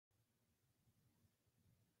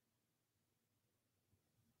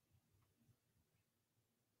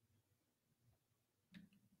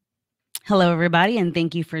Hello, everybody, and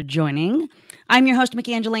thank you for joining. I'm your host,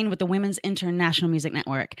 Mickey Angeline with the Women's International Music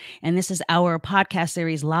Network, and this is our podcast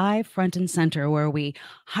series, Live Front and Center, where we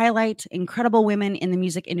highlight incredible women in the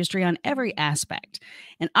music industry on every aspect.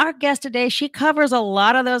 And our guest today, she covers a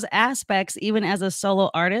lot of those aspects, even as a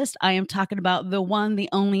solo artist. I am talking about the one, the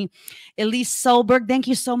only Elise Solberg. Thank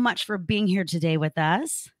you so much for being here today with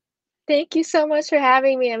us. Thank you so much for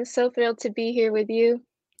having me. I'm so thrilled to be here with you.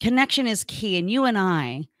 Connection is key. And you and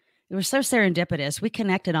I, it was so serendipitous. We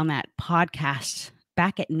connected on that podcast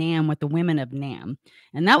back at NAM with the women of NAM.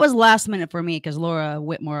 And that was last minute for me because Laura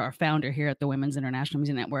Whitmore, our founder here at the Women's International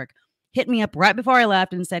Music Network, hit me up right before I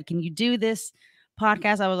left and said, "Can you do this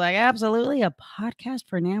podcast?" I was like, "Absolutely. A podcast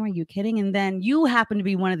for NAM? Are you kidding?" And then you happened to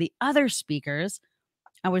be one of the other speakers.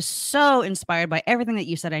 I was so inspired by everything that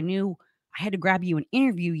you said. I knew I had to grab you and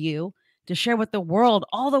interview you to share with the world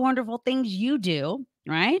all the wonderful things you do,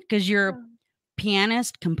 right? Because you're Oh.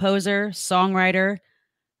 pianist, composer, songwriter,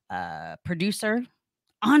 producer,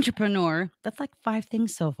 entrepreneur. That's like five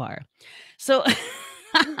things so far. So,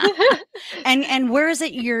 and where is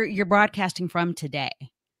it you're broadcasting from today?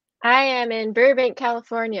 I am in Burbank,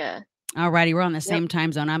 California. Alrighty, we're on the Yep, same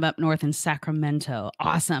time zone. I'm up north in Sacramento.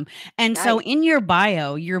 Awesome. And so nice. in your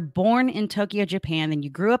bio, you're born in Tokyo, Japan, then you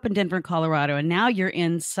grew up in Denver, Colorado, and now you're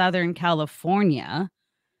in Southern California.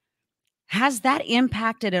 Has that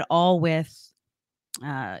impacted at all with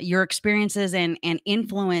your experiences and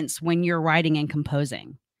influence when you're writing and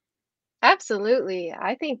composing? Absolutely.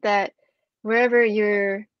 I think that wherever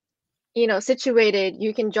you're, situated,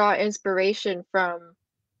 you can draw inspiration from,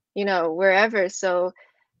 wherever. So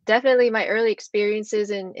definitely my early experiences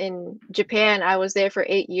in Japan, I was there for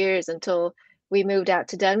 8 years until we moved out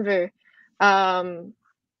to Denver. Um,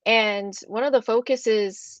 and one of the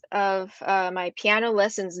focuses of my piano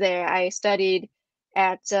lessons there, I studied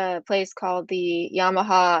at a place called the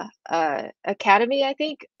Yamaha Academy, I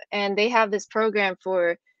think, and they have this program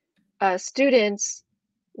for students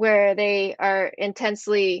where they are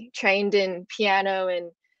intensely trained in piano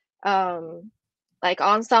and um, like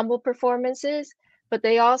ensemble performances, but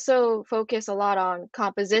they also focus a lot on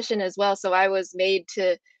composition as well. So I was made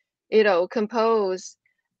to, compose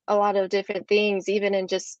a lot of different things, even in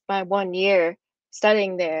just my 1 year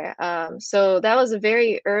studying there. So that was a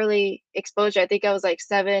very early exposure. I think I was like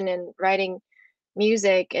 7 and writing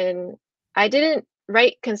music, and I didn't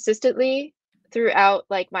write consistently throughout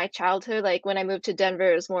like my childhood. Like when I moved to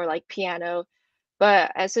Denver, it was more like piano.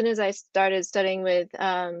 But as soon as I started studying with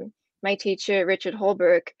my teacher, Richard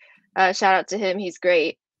Holberg, shout out to him, he's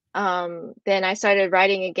great. Then I started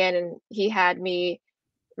writing again, and he had me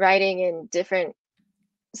writing in different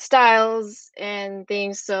styles and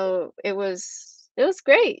things. So it was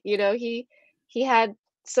great. He had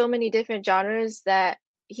so many different genres that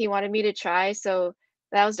he wanted me to try. So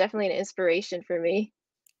that was definitely an inspiration for me.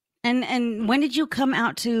 And when did you come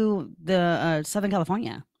out to the Southern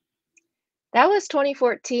California? That was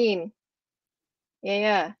 2014. Yeah,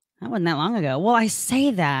 yeah. That wasn't that long ago. Well, I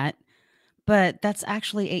say that, but that's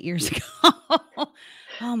actually 8 years ago.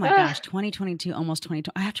 Oh my Ah, gosh, 2022, almost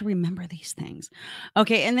 2020. I have to remember these things.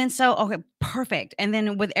 Okay, and then so okay, perfect. And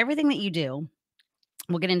then with everything that you do,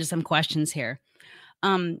 we'll get into some questions here.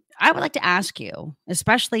 I would like to ask you,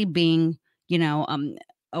 especially being, you know,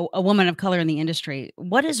 a woman of color in the industry,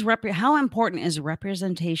 how important is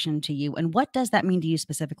representation to you, and what does that mean to you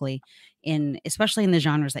specifically especially in the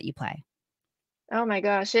genres that you play? oh my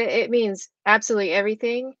gosh, it means absolutely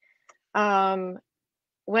everything. Um,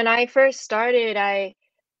 when I first started,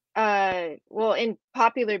 well, in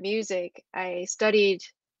popular music, I studied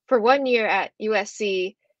for 1 year at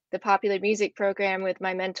USC, the popular music program with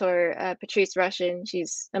my mentor, Patrice Rushin.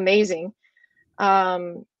 She's amazing.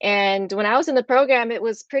 And when I was in the program, it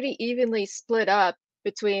was pretty evenly split up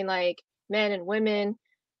between like men and women.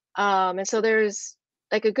 And so there's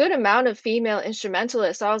like a good amount of female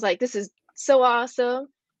instrumentalists. So I was like, this is so awesome.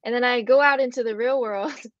 And then I go out into the real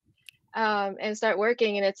world and start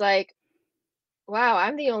working, and it's like, wow,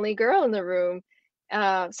 I'm the only girl in the room.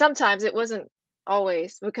 Sometimes it wasn't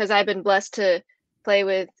always because I've been blessed to play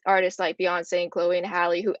with artists like Beyonce and Chloe and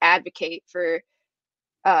Halle who advocate for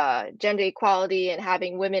gender equality and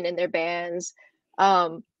having women in their bands.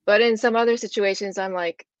 But in some other situations, I'm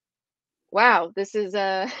like, wow, this is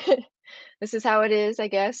this is how it is, I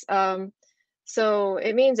guess. So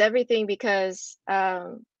it means everything because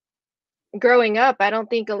growing up, I don't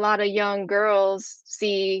think a lot of young girls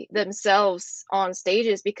see themselves on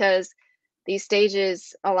stages because these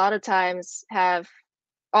stages a lot of times have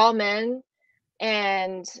all men,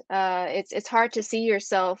 and it's hard to see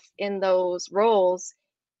yourself in those roles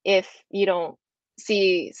if you don't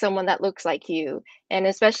see someone that looks like you. And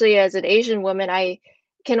especially as an Asian woman, I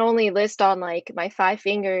can only list on like my 5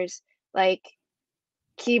 fingers, like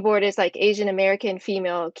keyboardists, like Asian American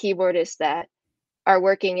female keyboardists that are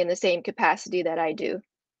working in the same capacity that I do.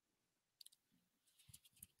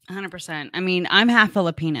 100%. I mean, I'm half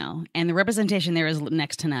Filipino, and the representation there is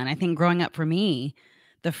next to none. I think growing up for me,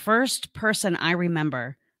 the first person I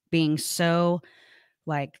remember being so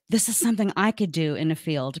like, this is something I could do in a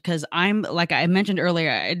field, because I'm like I mentioned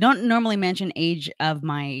earlier, I don't normally mention age of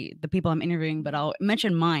the people I'm interviewing, but I'll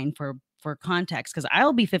mention mine for context, because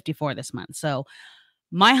I'll be 54 this month. So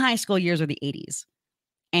my high school years are the 80s,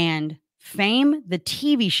 and Fame, the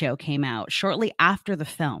TV show, came out shortly after the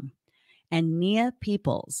film. And Nia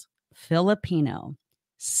Peoples, Filipino,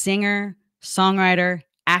 singer, songwriter,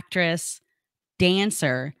 actress,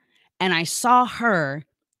 dancer. And I saw her,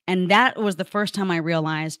 and that was the first time I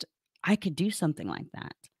realized I could do something like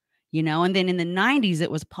that, And then in the 90s,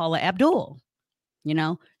 it was Paula Abdul,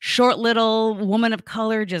 short little woman of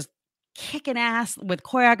color, just kicking ass with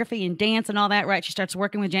choreography and dance and all that, right? She starts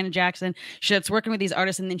working with Janet Jackson. She starts working with these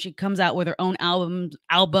artists, and then she comes out with her own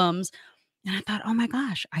albums. And I thought, oh my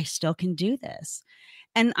gosh, I still can do this.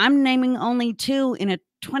 And I'm naming only two in a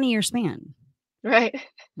 20-year span. Right.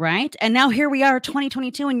 Right. And now here we are,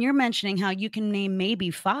 2022, and you're mentioning how you can name maybe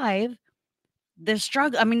 5. The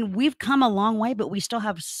struggle, I mean, we've come a long way, but we still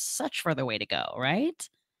have such further way to go, right?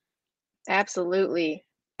 Absolutely.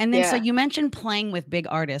 And then so Yeah. you mentioned playing with big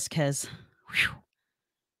artists, because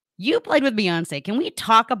you played with Beyonce. Can we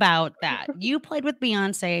talk about that? You played with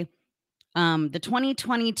Beyonce, the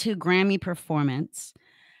 2022 Grammy performance.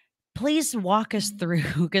 Please walk us through,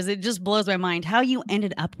 because it just blows my mind how you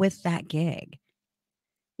ended up with that gig.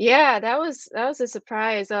 Yeah, that was a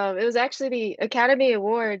surprise. It was actually the Academy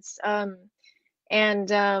Awards, and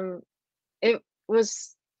it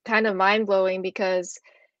was kind of mind-blowing because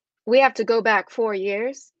we have to go back 4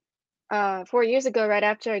 years. 4 years ago, right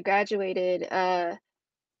after I graduated,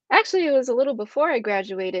 actually it was a little before I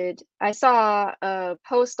graduated, I saw a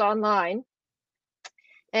post online,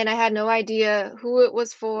 and I had no idea who it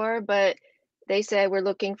was for, but they said we're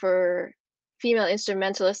looking for female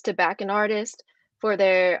instrumentalists to back an artist for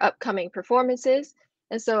their upcoming performances.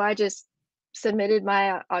 And so I just submitted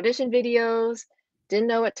my audition videos, didn't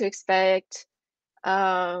know what to expect.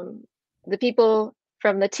 Um, the people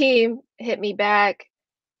from the team hit me back,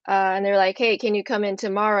 and they're like, "Hey, can you come in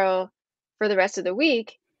tomorrow for the rest of the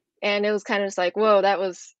week?" And it was kind of just like, "Whoa, that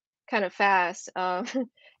was kind of fast."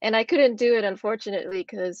 And I couldn't do it, unfortunately,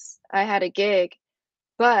 because I had a gig.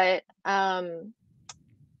 But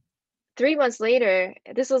 3 months later,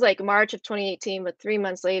 this was like March of 2018, but 3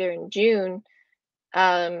 months later in June,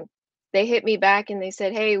 um, they hit me back and they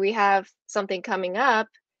said, "Hey, we have something coming up,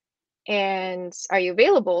 and are you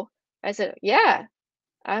available?" I said, "Yeah,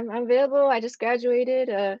 I'm available. I just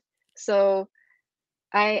graduated." So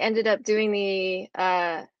I ended up doing the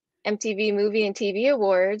MTV Movie and TV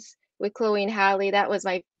Awards with Chloe and Halle. That was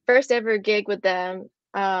my first ever gig with them.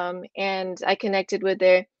 And I connected with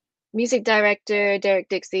their music director, Derek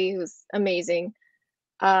Dixie, who's amazing.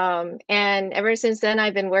 And ever since then,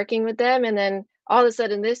 I've been working with them. And then all of a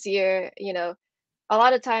sudden this year, a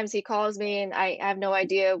lot of times he calls me and I have no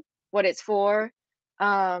idea what it's for.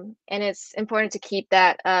 And it's important to keep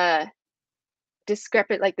that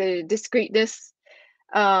discrepant, like the discreetness,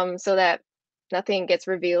 so that nothing gets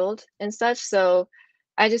revealed and such. So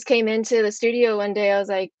I just came into the studio one day. I was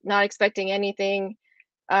like not expecting anything,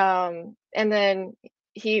 and then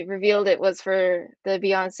he revealed it was for the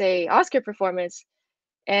Beyonce Oscar performance,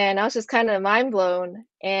 and I was just kind of mind blown.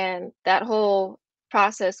 And that whole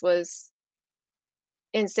process was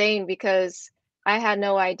insane because I had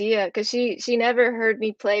no idea because she never heard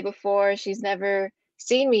me play before. She's never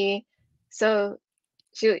seen me, so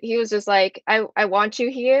he was just like, I want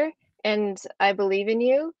you here and I believe in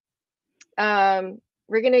you. Um,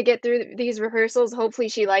 we're gonna get through these rehearsals. Hopefully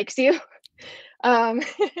she likes you." um,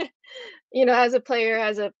 as a player,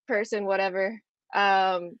 as a person, whatever.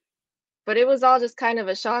 Um, but it was all just kind of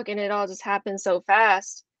a shock and it all just happened so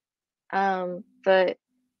fast. But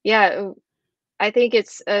yeah, I think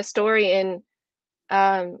it's a story in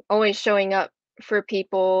always showing up for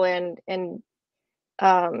people and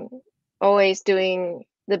um, always doing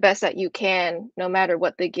the best that you can, no matter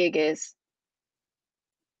what the gig is.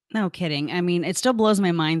 No kidding. I mean, it still blows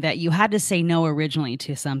my mind that you had to say no originally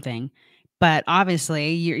to something, but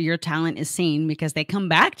obviously your talent is seen, because they come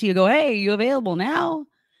back to you, go, "Hey, you available now?"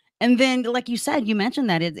 And then, like you said, you mentioned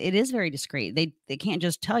that it is very discreet. They can't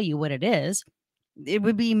just tell you what it is. It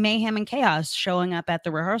would be mayhem and chaos showing up at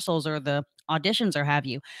the rehearsals or the auditions or have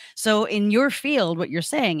you. So in your field, what you're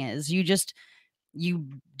saying is you just you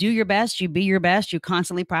do your best, you be your best, you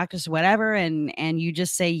constantly practice whatever, and you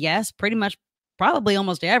just say yes pretty much probably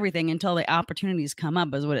almost everything until the opportunities come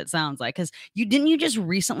up is what it sounds like. Because you just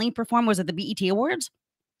recently perform, was it the BET Awards?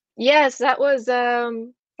 Yes, that was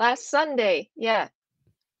last Sunday. Yeah.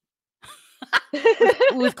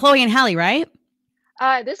 With Chloe and Halle, right?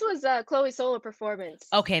 This was Chloe's solo performance.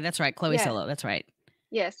 Okay, that's right. Chloe Yeah. Solo, that's right.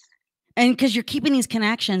 Yes. And because you're keeping these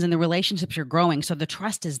connections and the relationships you're growing, so the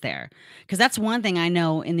trust is there. Because that's one thing I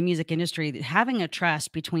know in the music industry, that having a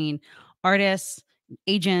trust between artists,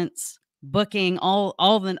 agents, booking,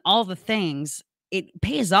 all the things, it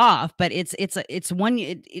pays off. But it's one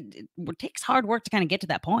it takes hard work to kind of get to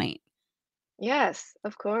that point. Yes,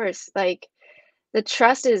 of course. Like the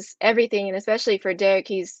trust is everything, and especially for Derek,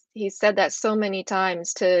 he's said that so many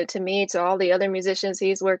times to me, to all the other musicians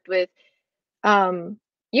he's worked with. Um,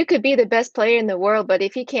 you could be the best player in the world, but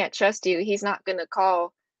if he can't trust you, he's not gonna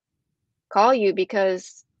call you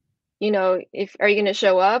because, if are you gonna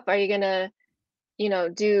show up? Are you gonna,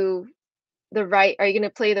 do are you gonna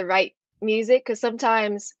play the right music? Because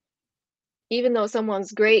sometimes even though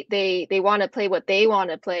someone's great, they want to play what they want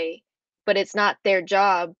to play, but it's not their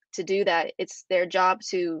job to do that. It's their job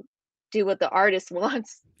to do what the artist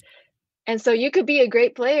wants. And so you could be a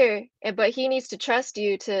great player, but he needs to trust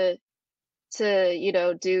you to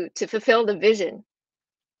fulfill the vision.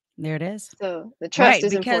 There it is. So the trust Right,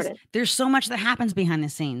 is because important. there's so much that happens behind the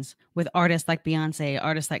scenes with artists like Beyonce,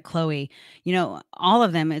 artists like Chloe, all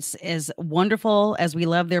of them. It's as wonderful as we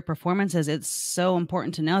love their performances. It's so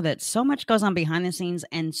important to know that so much goes on behind the scenes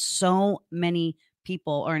and so many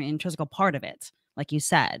people are an integral part of it, like you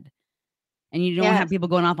said. And you don't have Yes. people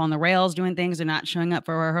going off on the rails doing things or not showing up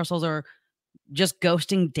for rehearsals or just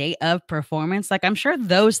ghosting day of performance. Like I'm sure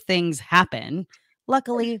those things happen.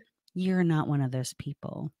 Luckily, you're not one of those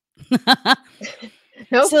people.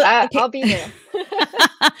 Nope, So, I'll okay. be there.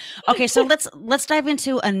 Okay, so let's dive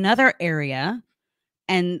into another area.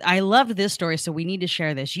 And I loved this story, so we need to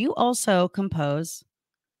share this. You also compose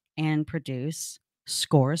and produce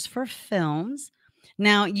scores for films.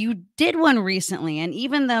 Now, you did one recently, and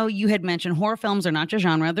even though you had mentioned horror films are not your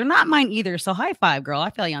genre, they're not mine either. So, high five, girl. I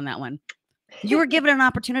feel you on that one. You were given an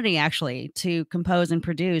opportunity actually to compose and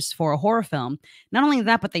produce for a horror film. Not only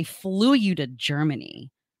that, but they flew you to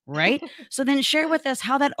Germany, right? So then share with us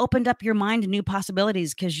how that opened up your mind to new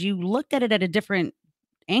possibilities because you looked at it at a different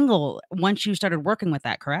angle once you started working with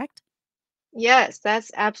that, correct? Yes,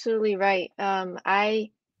 that's absolutely right.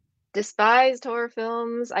 I despised horror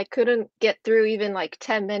films. I couldn't get through even like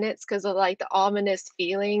 10 minutes because of like the ominous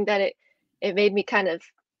feeling that it made me kind of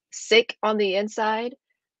sick on the inside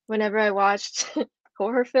whenever I watched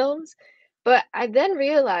horror films. But I then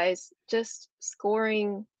realized just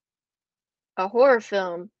scoring a horror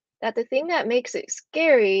film that the thing that makes it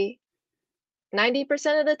scary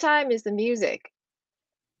 90% of the time is the music.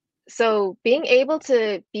 So being able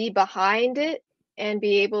to be behind it and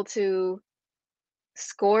be able to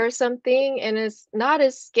score something and it's not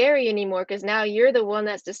as scary anymore because now you're the one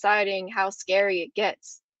that's deciding how scary it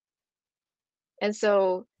gets. And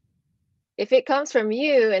so if it comes from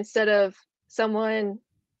you instead of someone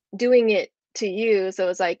doing it to you, so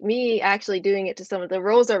it's like me actually doing it to someone, the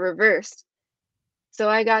roles are reversed. So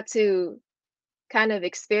I got to kind of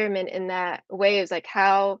experiment in that way. It's like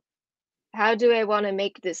how do I want to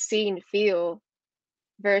make this scene feel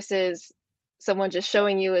versus someone just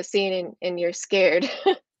showing you a scene and you're scared.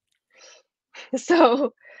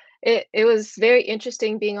 So it was very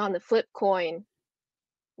interesting being on the flip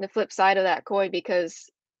side of that coin, because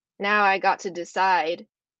now I got to decide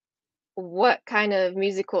what kind of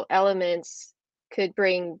musical elements could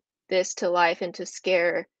bring this to life and to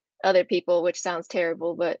scare other people, which sounds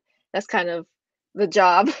terrible, but that's kind of the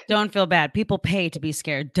job. Don't feel bad. People pay to be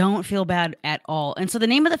scared. Don't feel bad at all. And so the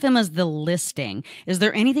name of the film is The Listing. Is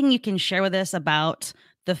there anything you can share with us about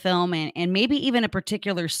the film and maybe even a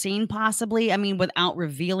particular scene, possibly? I mean, without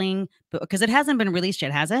revealing, because it hasn't been released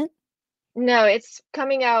yet, has it? No, it's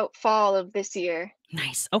coming out fall of this year.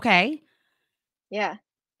 Nice. Okay. Yeah.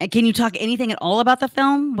 And can you talk anything at all about the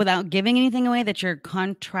film without giving anything away that you're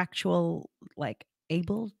contractual, like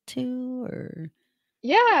able to, or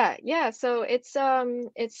Yeah, yeah. So it's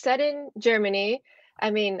set in Germany. I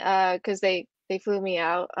mean, because they flew me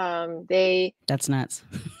out. They that's nuts.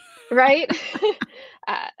 right.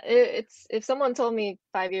 It's if someone told me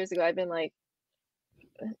 5 years ago, I'd been like,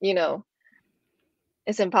 you know,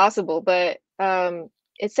 it's impossible. But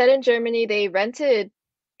it's set in Germany. They rented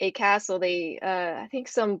a castle. I think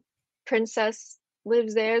some princess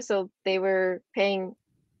lives there, so they were paying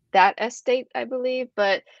that estate, I believe.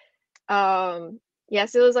 But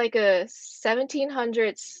yes, it was like a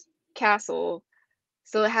 1700s castle,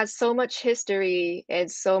 So it has so much history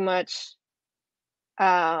and so much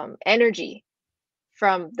energy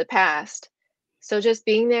from the past. So just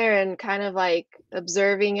being there and kind of like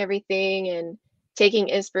observing everything and taking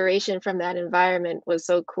inspiration from that environment was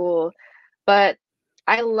so cool. But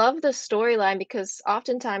I love the storyline because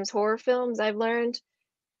oftentimes horror films, I've learned,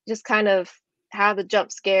 just kind of have the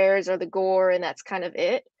jump scares or the gore, and that's kind of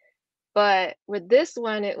it. But with this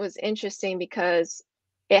one, it was interesting because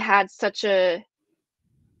it had such a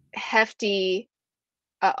hefty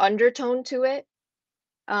undertone to it,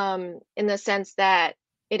 in the sense that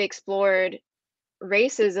it explored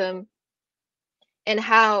racism and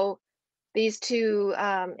how these two,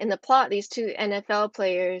 in the plot, these two NFL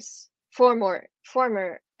players, former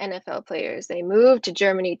NFL players, they moved to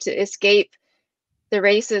Germany to escape the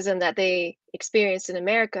racism that they experienced in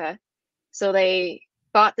America. So they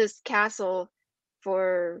bought this castle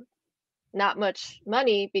for not much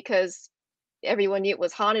money because everyone knew it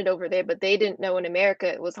was haunted over there, but they didn't know in America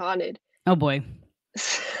it was haunted. Oh boy.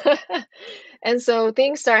 And so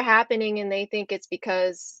things start happening and they think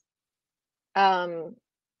um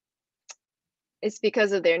it's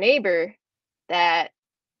because of their neighbor that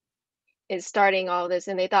is starting all this,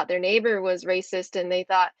 and they thought their neighbor was racist, and they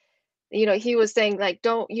thought, he was saying like,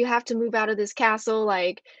 don't, you have to move out of this castle,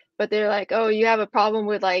 like, but they're like, oh, you have a problem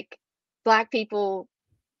with like black people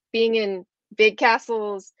being in big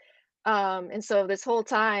castles. And so this whole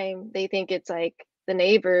time they think it's like the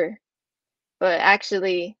neighbor, but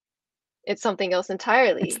actually it's something else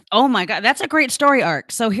entirely. Oh my God, that's a great story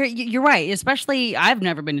arc. So here, you're right. Especially, I've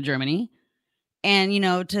never been to Germany, and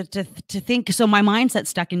to think. So my mindset's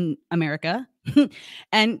stuck in America,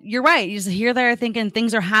 and you're right. You just here they're thinking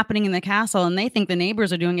things are happening in the castle, and they think the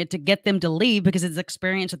neighbors are doing it to get them to leave because it's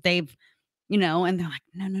experience that they've, and they're like,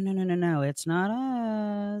 no, no, no, no, no, no, it's not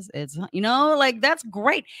us. It's not, like that's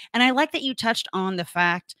great, and I like that you touched on the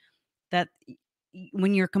fact that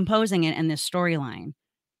when you're composing it and this storyline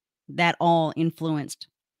that all influenced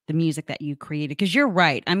the music that you created. Because you're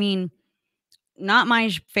right. I mean, not my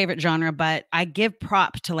favorite genre, but I give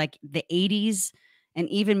prop to like the 80s and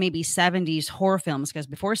even maybe 70s horror films because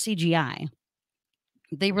before CGI,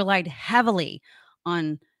 they relied heavily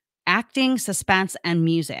on acting, suspense, and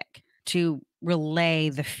music to relay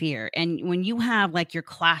the fear. And when you have like your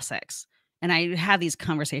classics, and I have these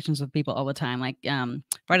conversations with people all the time, like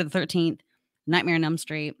Friday the 13th, Nightmare on Elm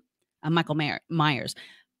Street, Michael Myers,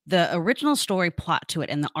 the original story plot to it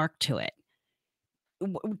and the arc to it.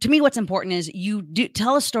 To me, what's important is you do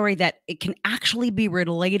tell a story that it can actually be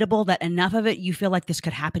relatable, that enough of it you feel like this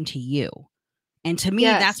could happen to you. And to me,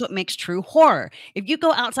 that's Yes. what makes true horror. If you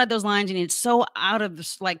go outside those lines and it's so out of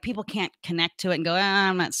this, like people can't connect to it and go,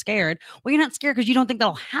 I'm not scared. Well, you're not scared because you don't think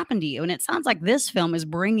that'll happen to you. And it sounds like this film is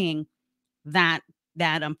bringing that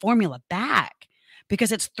formula back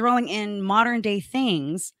because it's throwing in modern day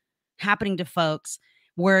things happening to folks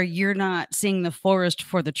where you're not seeing the forest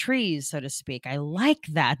for the trees, so to speak. I like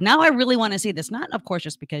that. Now I really want to see this. Not, of course,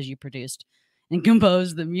 just because you produced and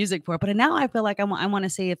composed the music for it, but now I feel like I want to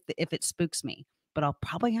see if it spooks me. But I'll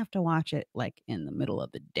probably have to watch it like in the middle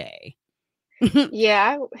of the day.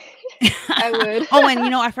 Yeah, I would. Oh,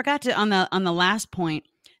 and I forgot to on the last point.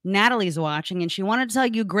 Natalie's watching, and she wanted to tell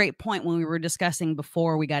you a great point when we were discussing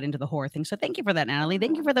before we got into the horror thing. So thank you for that, Natalie.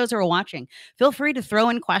 Thank you for those who are watching. Feel free to throw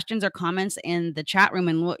in questions or comments in the chat room,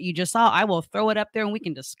 and what you just saw, I will throw it up there and we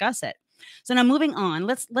can discuss it. So now moving on,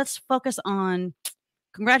 let's focus on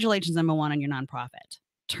congratulations, number one, on your nonprofit.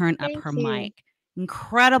 Turn Up Thank Her you. Mic.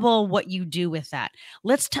 Incredible what you do with that.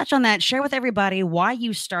 Let's touch on that. Share with everybody why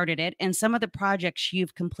you started it and some of the projects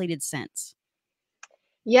you've completed since.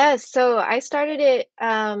 Yes, so I started it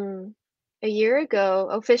a year ago.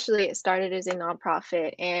 Officially, it started as a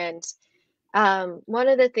nonprofit, and one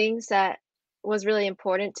of the things that was really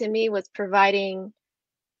important to me was providing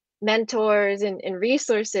mentors and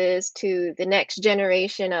resources to the next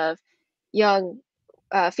generation of young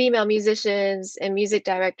female musicians and music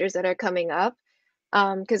directors that are coming up.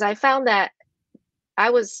 Because I found that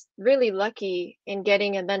I was really lucky in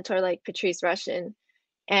getting a mentor like Patrice Rushen,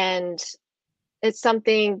 and it's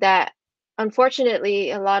something that unfortunately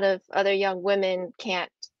a lot of other young women can't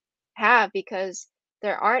have because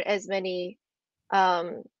there aren't as many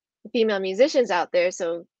um, female musicians out there.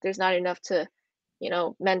 So there's not enough to,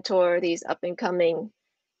 mentor these up and coming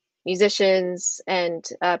musicians and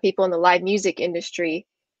people in the live music industry.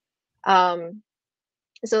 Um,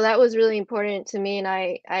 so that was really important to me, and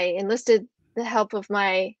I enlisted the help of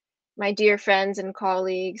my dear friends and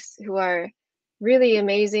colleagues who are really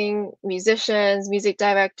amazing musicians, music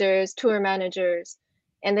directors, tour managers,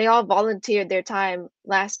 and they all volunteered their time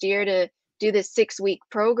last year to do this 6-week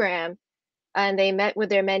program. and they met with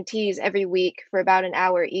their mentees every week for about an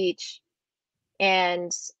hour each.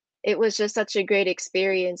 And it was just such a great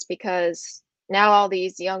experience because now all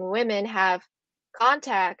these young women have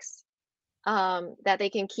contacts that they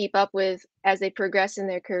can keep up with as they progress in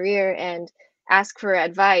their career and ask for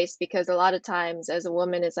advice, because a lot of times as a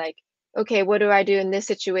woman it's like, okay, what do I do in this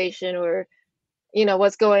situation, or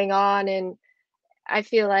what's going on. And I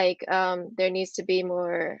feel like there needs to be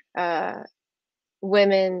more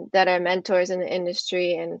women that are mentors in the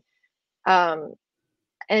industry. Um,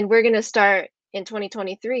 and we're going to start in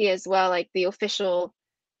 2023 as well, like the official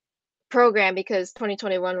program, because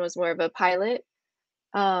 2021 was more of a pilot.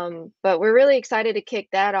 But we're really excited to kick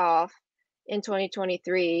that off in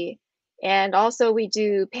 2023. And also we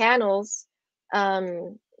do panels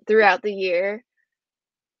throughout the year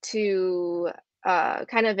to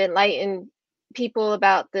kind of enlighten people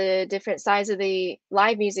about the different sides of the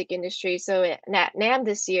live music industry. So at NAMM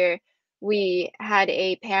this year, we had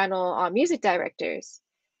a panel on music directors,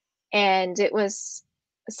 and it was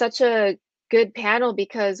such a good panel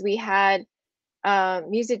because we had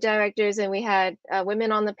music directors and we had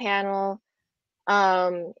women on the panel.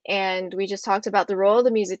 And we just talked about the role of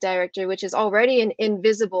the music director, which is already an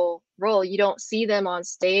invisible role. You don't see them on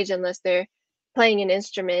stage unless they're playing an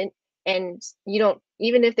instrument, and you don't,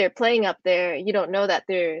 even if they're playing up there, you don't know that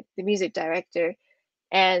they're the music director.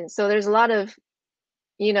 And so there's a lot of,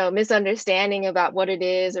 misunderstanding about what it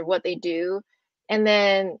is or what they do. And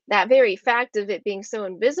then that very fact of it being so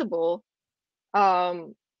invisible,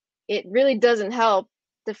 um, it really doesn't help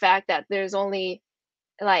the fact that there's only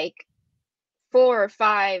like 4 or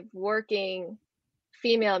 5 working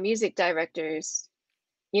female music directors,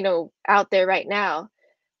 out there right now.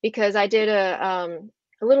 Because I did a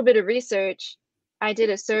little bit of research. I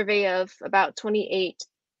did a survey of about 28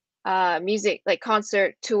 music, like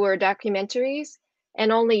concert tour documentaries,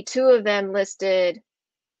 and only 2 of them listed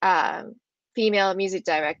um, female music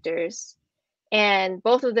directors, and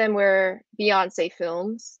both of them were Beyonce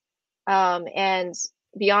films. And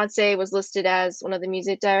Beyonce was listed as one of the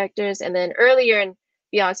music directors, and then earlier in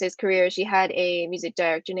Beyonce's career, she had a music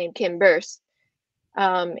director named Kim Burse,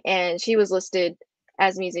 and she was listed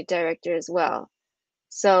as music director as well.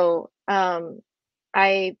 So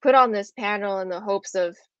I put on this panel in the hopes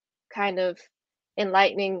of kind of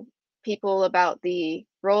enlightening people about the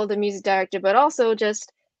role of the music director, but also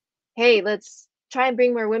just, hey, let's try and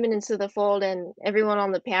bring more women into the fold. And everyone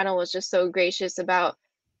on the panel was just so gracious about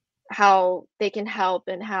how they can help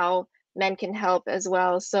and how men can help as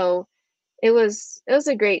well. So it was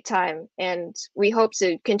a great time, and we hope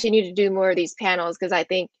to continue to do more of these panels because I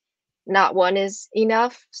think not one is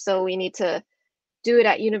enough. So we need to do it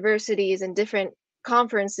at universities and different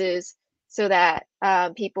conferences so that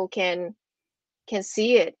people can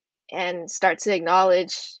see it and start to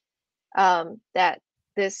acknowledge that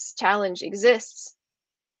this challenge exists.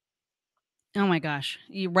 Oh my gosh,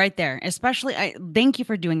 you right there. Especially, I thank you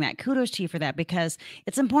for doing that. Kudos to you for that, because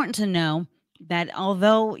it's important to know that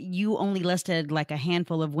although you only listed like a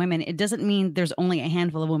handful of women, it doesn't mean there's only a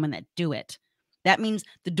handful of women that do it. That means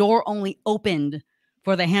the door only opened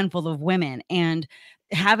for the handful of women. And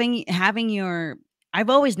having your I've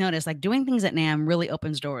always noticed like doing things at NAM really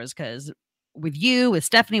opens doors, because with you, with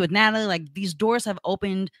Stephanie, with Natalie, like these doors have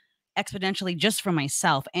opened exponentially just for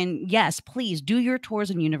myself. And yes, please do your tours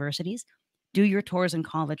in universities, do your tours in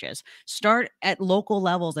colleges, start at local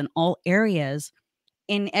levels in all areas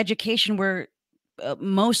in education where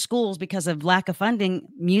most schools, because of lack of funding,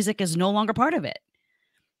 music is no longer part of it.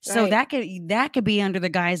 So Right. that could be under the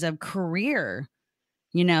guise of career,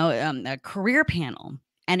 a career panel,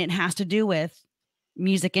 and it has to do with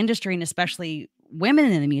music industry and especially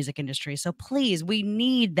women in the music industry. So please, we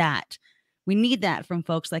need that. We need that from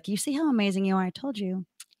folks like you. See how amazing you are. I told you,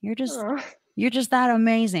 you're just Oh. you're just that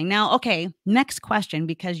amazing. Now, okay, next question,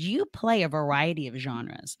 because you play a variety of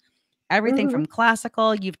genres. Everything Hmm. from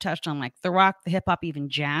classical, you've touched on like the rock, the hip hop, even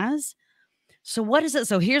jazz. So what is it?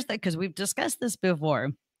 So here's the, because we've discussed this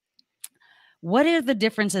before. What are the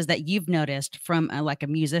differences that you've noticed from like a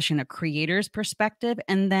musician, a creator's perspective?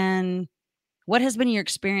 And then what has been your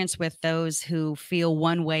experience with those who feel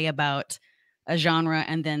one way about a genre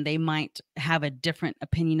and then they might have a different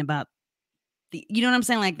opinion about you know what I'm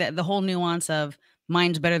saying? Like the whole nuance of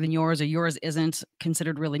mine's better than yours or yours isn't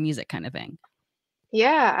considered really music kind of thing.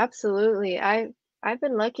 Yeah, absolutely. I've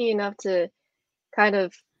been lucky enough to kind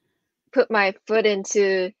of put my foot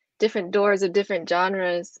into different doors of different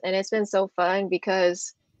genres, and it's been so fun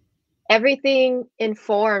because everything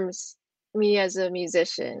informs me as a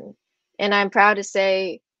musician. And I'm proud to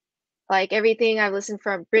say, like, everything I've listened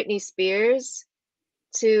from Britney Spears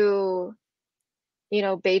to,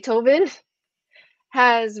 Beethoven.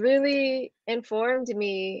 has really informed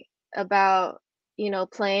me about,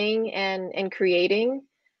 playing and creating.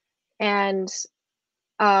 And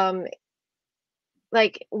um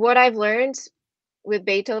like what I've learned with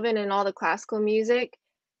Beethoven and all the classical music,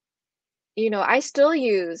 I still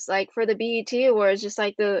use like for the BET Awards, just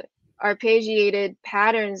like the arpeggiated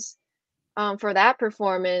patterns for that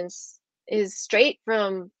performance is straight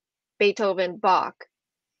from Beethoven, Bach.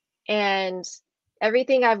 And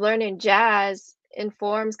everything I've learned in jazz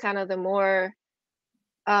informs kind of the more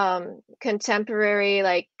contemporary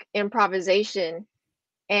like improvisation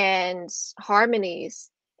and harmonies.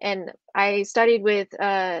 And I studied with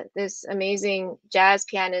this amazing jazz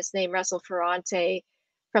pianist named Russell Ferrante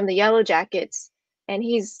from the Yellow Jackets, and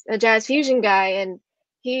he's a jazz fusion guy, and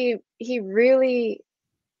he really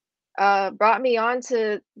brought me on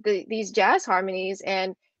to these jazz harmonies,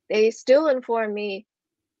 and they still inform me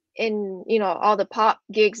in all the pop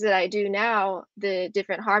gigs that I do now, the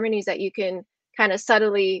different harmonies that you can kind of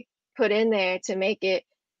subtly put in there to make it,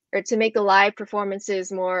 or to make the live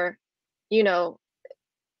performances more, you know,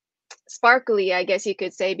 sparkly, I guess you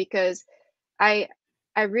could say, because I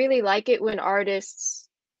I really like it when artists,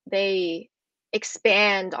 they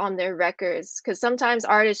expand on their records, because sometimes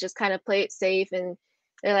artists just kind of play it safe and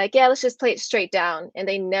they're like, yeah, let's just play it straight down, and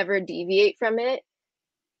they never deviate from it.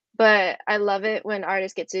 But I love it when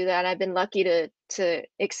artists get to do that. I've been lucky to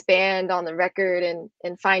expand on the record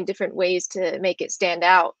and find different ways to make it stand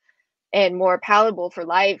out and more palatable for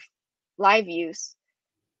live use.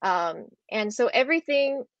 And so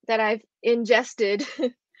everything that I've ingested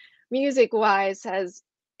music wise has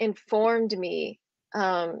informed me.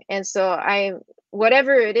 And so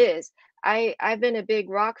whatever it is, I've been a big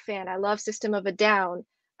rock fan. I love System of a Down.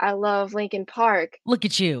 I love Linkin Park. Look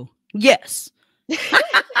at you. Yes.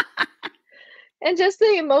 And just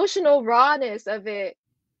the emotional rawness of it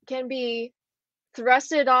can be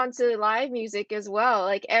thrusted onto live music as well.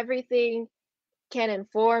 Like everything can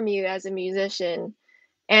inform you as a musician.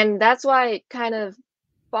 And that's why it kind of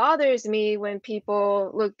bothers me when people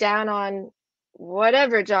look down on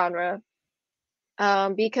whatever genre,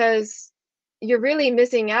 because you're really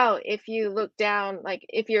missing out if you look down, like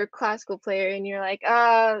if you're a classical player and you're like,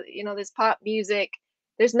 this pop music,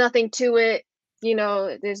 there's nothing to it,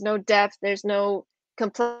 there's no depth, there's no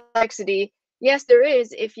complexity. Yes, there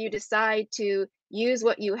is if you decide to use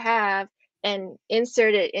what you have and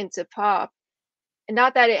insert it into pop. And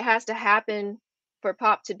not that it has to happen for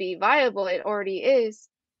pop to be viable, it already is.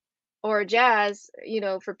 Or jazz,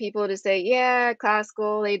 for people to say, yeah,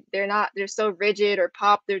 classical, they're so rigid, or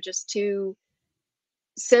pop, they're just too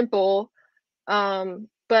simple.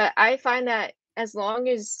 But I find that as long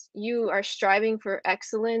as you are striving for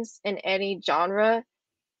excellence in any genre,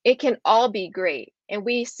 it can all be great. And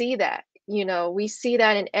we see that, we see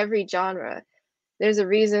that in every genre. There's a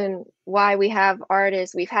reason why we've had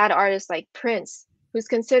artists like Prince, who's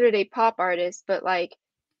considered a pop artist, but like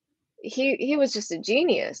he was just a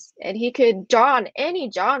genius, and he could draw on any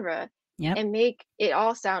genre Yep. and make it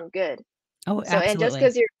all sound good. Oh, So, and just absolutely.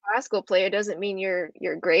 because you're a classical player doesn't mean you're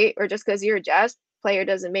great, or just because you're a jazz player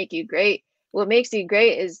doesn't make you great. What makes you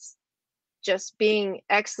great is just being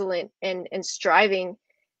excellent and striving,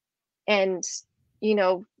 and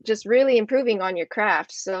just really improving on your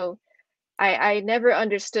craft. So I never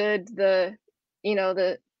understood the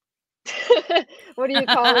what do you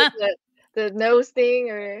call it, the nose thing,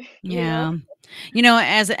 or Yeah.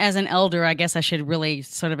 As an elder, I guess I should really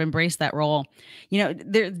sort of embrace that role.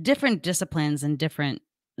 There are different disciplines and different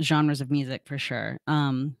genres of music for sure.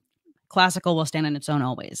 Classical will stand on its own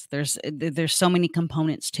always. There's so many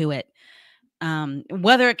components to it.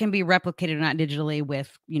 Whether it can be replicated or not digitally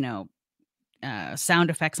with, sound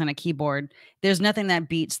effects on a keyboard, there's nothing that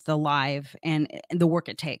beats the live and the work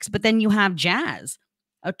it takes. But then you have jazz,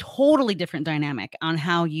 a totally different dynamic on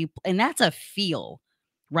how and that's a feel,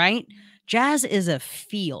 right? Jazz is a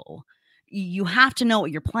feel. You have to know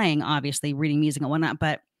what you're playing, obviously, reading music and whatnot,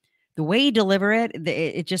 but the way you deliver it,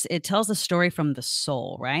 it tells a story from the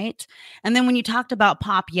soul, right? And then when you talked about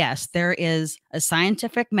pop, yes, there is a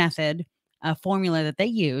scientific method, a formula that they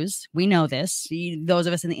use. We know this, those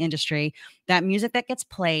of us in the industry, that music that gets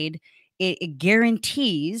played, it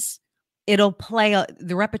guarantees it'll play.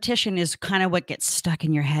 The repetition is kind of what gets stuck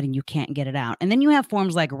in your head and you can't get it out. And then you have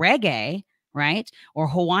forms like reggae, right? Or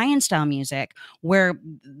Hawaiian style music, where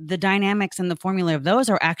the dynamics and the formula of those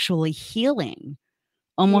are actually healing,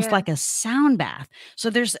 almost Yeah. like a sound bath.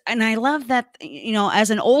 So and I love that, as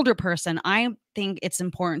an older person, I think it's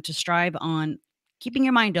important to strive on keeping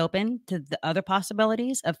your mind open to the other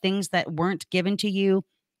possibilities of things that weren't given to you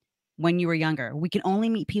when you were younger. We can only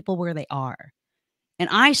meet people where they are. And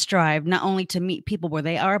I strive not only to meet people where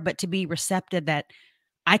they are, but to be receptive that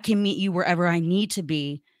I can meet you wherever I need to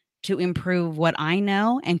be to improve what I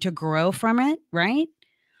know and to grow from it, right?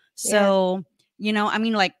 Yeah. So, I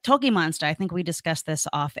mean, like Toki Monster, I think we discussed this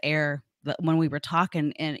off air when we were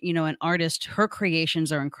talking, and, an artist, her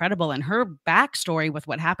creations are incredible. And her backstory with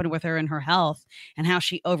what happened with her and her health and how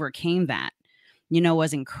she overcame that,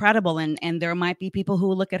 was incredible. And there might be people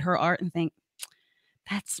who look at her art and think,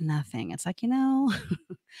 that's nothing. It's like,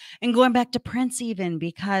 and going back to Prince, even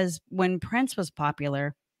because when Prince was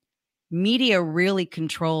popular, media really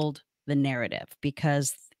controlled the narrative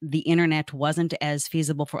because the internet wasn't as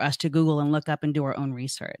feasible for us to Google and look up and do our own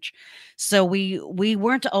research. So we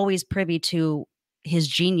weren't always privy to his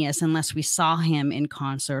genius unless we saw him in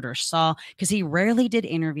concert or saw, because he rarely did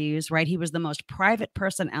interviews, right? He was the most private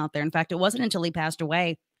person out there. In fact, it wasn't until he passed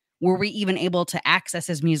away were we even able to access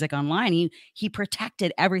his music online. He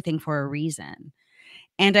protected everything for a reason.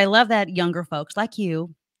 And I love that younger folks like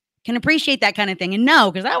you can appreciate that kind of thing and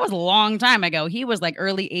know, because that was a long time ago. He was like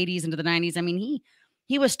early 80s into the 90s. I mean,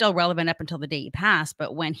 he was still relevant up until the day he passed,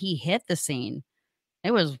 but when he hit the scene,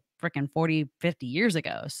 it was freaking 40, 50 years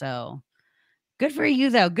ago. So good for you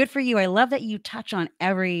though. Good for you. I love that you touch on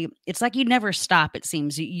it's like you never stop, it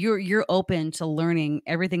seems. You're open to learning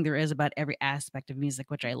everything there is about every aspect of music,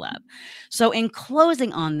 which I love. So in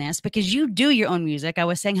closing on this, because you do your own music, I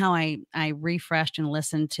was saying how I refreshed and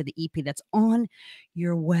listened to the EP that's on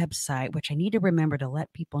your website, which I need to remember to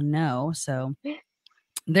let people know. So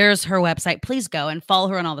there's her website. Please go and follow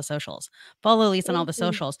her on all the socials. Follow Elise on all Thank the you.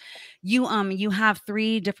 socials. You have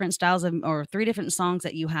three different styles of, or three different songs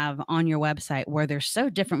that you have on your website where they're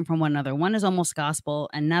so different from one another. One is almost gospel.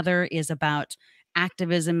 Another is about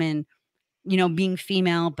activism and, being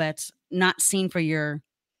female, but not seen for your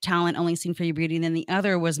talent, only seen for your beauty. And then the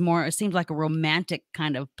other was more, it seems like a romantic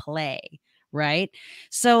kind of play, right?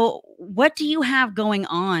 So, what do you have going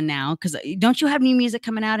on now? Because don't you have new music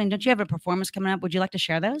coming out and don't you have a performance coming up? Would you like to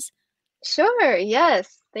share those? Sure,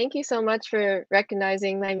 yes. Thank you so much for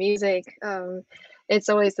recognizing my music. It's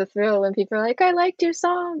always a thrill when people are like, "I liked your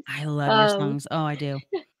song." I love your Um, songs. Oh, I do.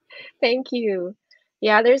 Thank you.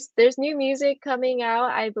 Yeah, there's new music coming out,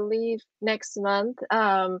 I believe, next month.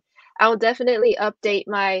 I will definitely update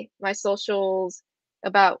my socials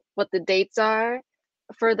about what the dates are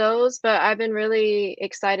for those, but I've been really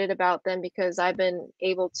excited about them because I've been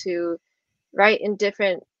able to write in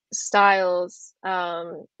different styles,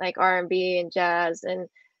 like R&B and jazz, and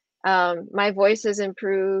my voice has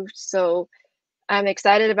improved, so I'm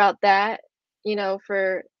excited about that,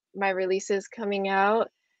 for my releases coming out.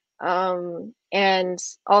 And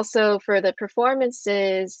also for the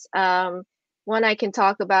performances, one I can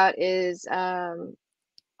talk about is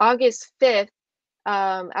August 5th.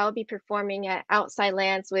 I'll be performing at Outside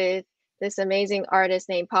Lands with this amazing artist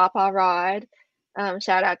named Papa Rod.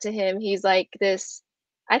 Shout out to him. He's like this,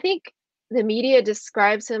 I think the media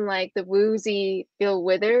describes him like the woozy Bill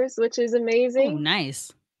Withers, which is Oh, amazing.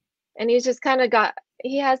 nice. And he's just kind of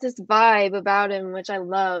he has this vibe about him, which I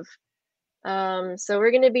love. So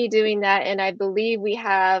we're going to be doing that. And I believe we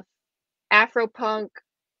have Afropunk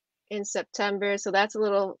in September. So that's a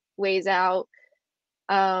little ways out.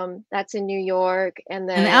 That's in New York. And And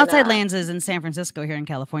the then, Outside Lands is in San Francisco here in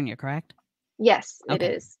California, correct? yes, it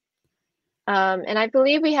Okay. is. And I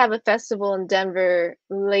believe we have a festival in Denver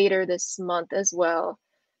later this month as well.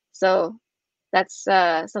 So that's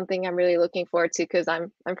something I'm really looking forward to because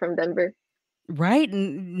I'm from Denver. Right?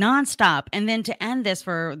 Nonstop. And then to end this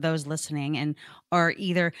for those listening and or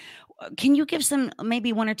either can you give some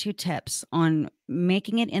maybe one or two tips on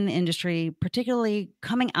making it in the industry, particularly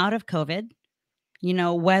coming out of COVID?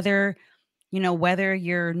 Whether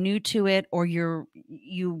you're new to it or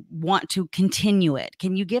you want to continue it.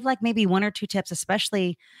 Can you give like maybe one or two tips,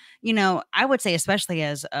 especially, I would say especially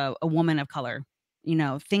as a woman of color,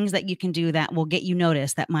 things that you can do that will get you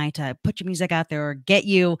noticed, that might put your music out there or get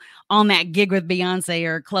you on that gig with Beyonce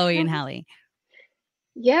or Chloe and Halle.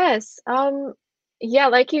 Yes. Yeah,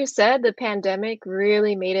 like you said, the pandemic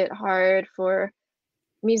really made it hard for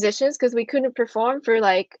musicians because we couldn't perform for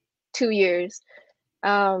like 2 years.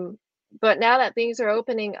 Um, but now that things are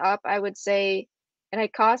opening up, I would say, and I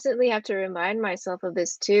constantly have to remind myself of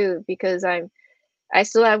this too, because I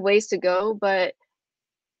still have ways to go, but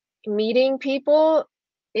meeting people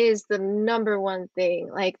is the number one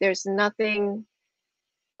thing. Like there's nothing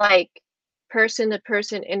like person to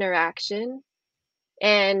person interaction.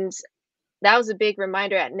 And that was a big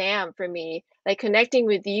reminder at NAM for me, like connecting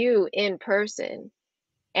with you in person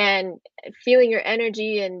and feeling your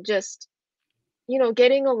energy and just,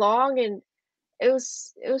 getting along. And it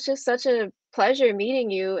was just such a pleasure meeting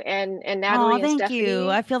you and Oh, Natalie and thank you. Stephanie.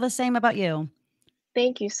 I feel the same about you.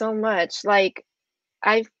 Thank you so much. Like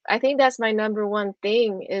I think that's my number one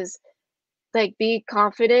thing is like be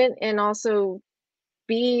confident and also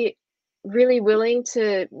be really willing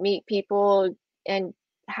to meet people and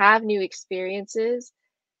have new experiences.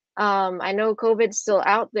 I know COVID's still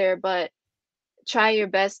out there, but try your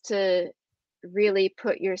best to really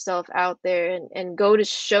put yourself out there and go to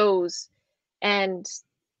shows. And,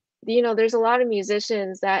 there's a lot of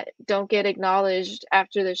musicians that don't get acknowledged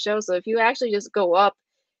after the show. So if you actually just go up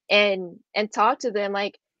and talk to them,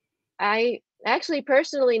 like I actually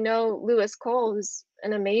personally know Lewis Cole, who's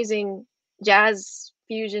an amazing jazz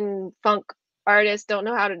fusion funk artist. Don't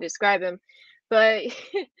know how to describe him, but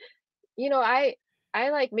you know, I I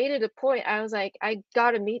like made it a point. I was like, I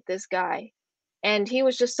gotta meet this guy, and he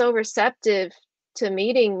was just so receptive to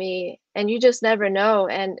meeting me. And you just never know.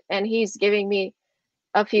 And he's giving me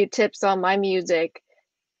a few tips on my music,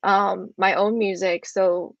 my own music.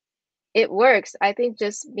 So it works. I think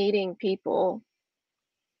just meeting people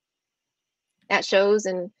at shows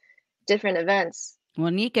and different events.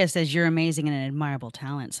 Well, Nika says you're amazing and an admirable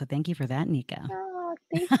talent. So thank you for that, Nika. Oh,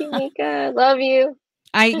 thank you, Nika. Love you.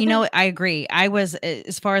 I agree. I was,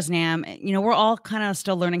 as far as NAM, we're all kind of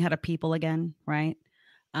still learning how to people again, right?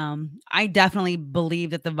 I definitely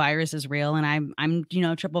believe that the virus is real, and I'm,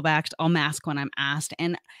 triple vaxxed. I'll mask when I'm asked.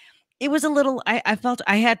 And it was a little, I felt,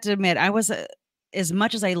 I had to admit, I was, as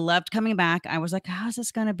much as I loved coming back, I was like, how's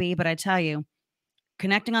this going to be? But I tell you,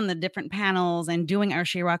 connecting on the different panels and doing our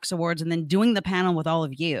She Rocks Awards and then doing the panel with all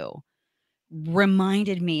of you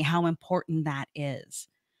reminded me how important that is.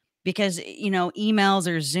 Because, emails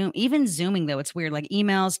or Zoom, even Zooming, though, it's weird, like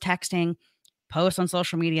emails, texting, posts on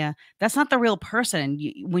social media, that's not the real person.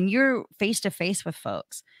 When you're face to face with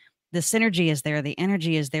folks, the synergy is there, the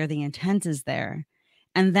energy is there, the intent is there.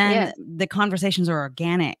 And then Yes. the conversations are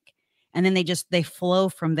organic. And then they flow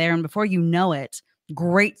from there. And before you know it,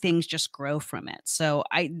 great things just grow from it. So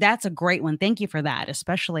that's a great one. Thank you for that.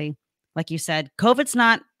 Especially like you said, COVID's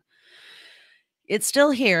not, it's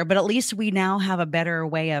still here, but at least we now have a better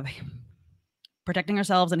way of protecting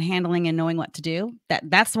ourselves and handling and knowing what to do.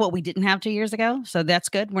 That's what we didn't have 2 years ago. So that's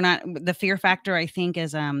good. We're not, the fear factor, I think,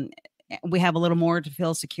 is we have a little more to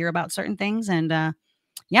feel secure about certain things. And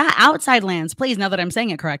yeah, outside lands, please, now that I'm saying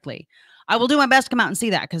it correctly. I will do my best to come out and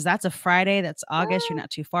see that, because that's a Friday. That's August. You're Ah,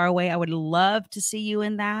 not too far away. I would love to see you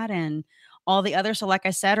in that and all the others. So like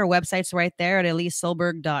I said, our website's right there at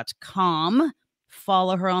elisesolberg.com.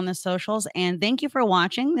 Follow her on the socials. And thank you for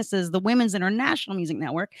watching. This is the Women's International Music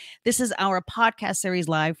Network. This is our podcast series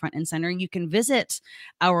live front and center. You can visit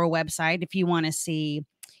our website if you want to see,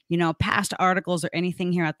 past articles or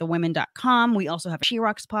anything here at thewimn.com. We also have a She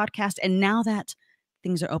Rocks podcast. And now that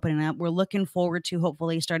things are opening up, we're looking forward to,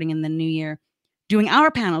 hopefully starting in the new year, doing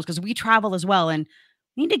our panels, because we travel as well. And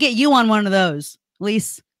we need to get you on one of those,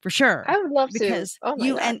 Lise, for sure. I would love to. Because Oh my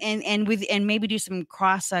you God. and maybe do some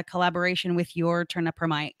cross collaboration with your Turn Up Her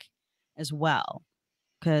Mic as well,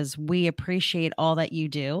 because we appreciate all that you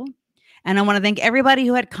do. And I want to thank everybody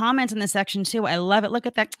who had comments in this section too. I love it. Look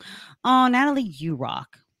at that. Oh, Natalie, you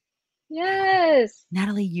rock. Yes.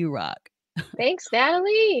 Natalie, you rock. Thanks,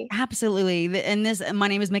 Natalie. Absolutely. And my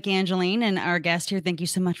name is Mickey Angeline, and our guest here. Thank you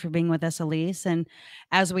so much for being with us, Elise. And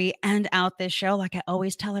as we end out this show, like I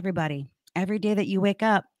always tell everybody, every day that you wake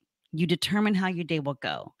up, you determine how your day will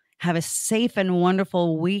go. Have a safe and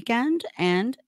wonderful weekend, and